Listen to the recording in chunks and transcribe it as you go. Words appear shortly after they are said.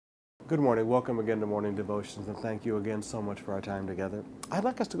Good morning. Welcome again to Morning Devotions, and thank you again so much for our time together. I'd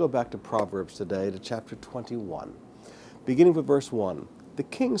like us to go back to Proverbs today, to chapter 21, beginning with verse 1. The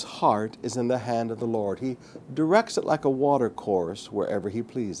king's heart is in the hand of the Lord. He directs it like a water course wherever he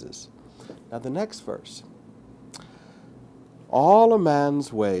pleases. Now the next verse. All a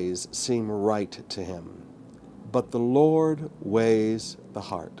man's ways seem right to him, but the Lord weighs the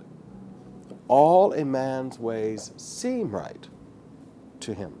heart. All a man's ways seem right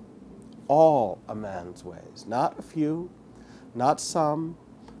to him. All a man's ways, not a few, not some,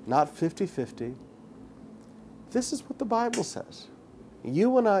 not 50-50. This is what the Bible says.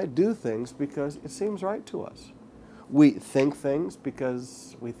 You and I do things because it seems right to us. We think things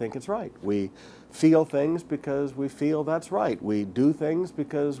because we think it's right. We feel things because we feel that's right. We do things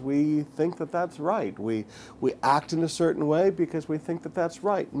because we think that that's right. We act in a certain way because we think that that's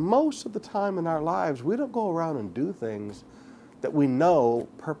right. Most of the time in our lives, we don't go around and do things that we know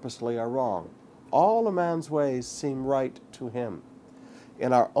purposely are wrong. All a man's ways seem right to him.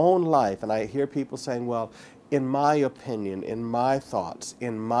 In our own life, and I hear people saying, well, in my opinion, in my thoughts,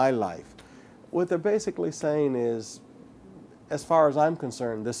 in my life, what they're basically saying is, as far as I'm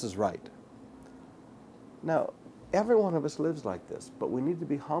concerned, this is right. Now, every one of us lives like this, but we need to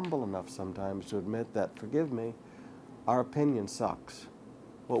be humble enough sometimes to admit that, forgive me, our opinion sucks.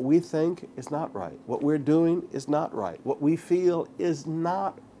 What we think is not right. What we're doing is not right. What we feel is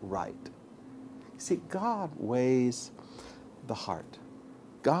not right. You see, God weighs the heart.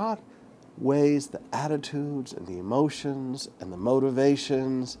 God weighs the attitudes and the emotions and the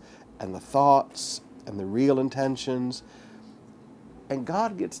motivations and the thoughts and the real intentions. And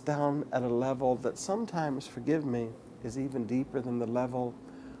God gets down at a level that sometimes, forgive me, is even deeper than the level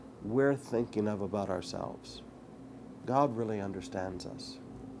we're thinking of about ourselves. God really understands us.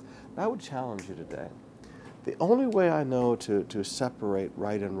 I would challenge you today. The only way I know to separate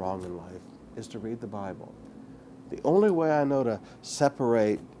right and wrong in life is to read the Bible. The only way I know to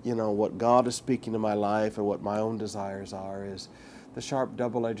separate, what God is speaking to my life and what my own desires are is the sharp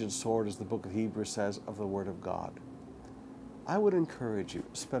double-edged sword, as the book of Hebrews says, of the Word of God. I would encourage you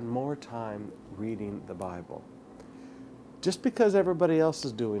to spend more time reading the Bible. Just because everybody else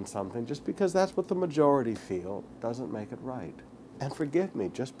is doing something, just because that's what the majority feel, doesn't make it right. And forgive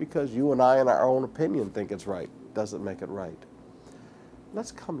me, just because you and I in our own opinion think it's right, doesn't make it right.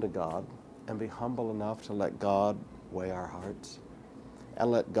 Let's come to God and be humble enough to let God weigh our hearts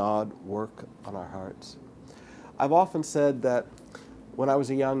and let God work on our hearts. I've often said that when I was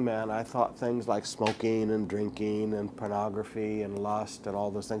a young man, I thought things like smoking and drinking and pornography and lust and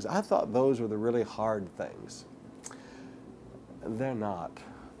all those things, I thought those were the really hard things. They're not.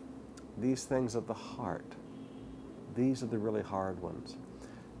 These things of the heart, these are the really hard ones.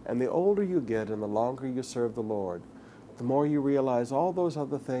 And the older you get and the longer you serve the Lord, the more you realize all those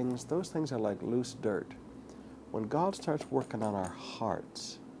other things, those things are like loose dirt. When God starts working on our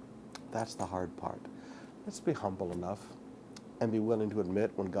hearts, that's the hard part. Let's be humble enough and be willing to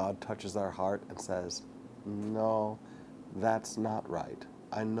admit when God touches our heart and says, no, that's not right.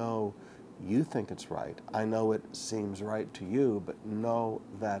 I know you think it's right. I know it seems right to you, but no,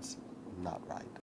 that's not right.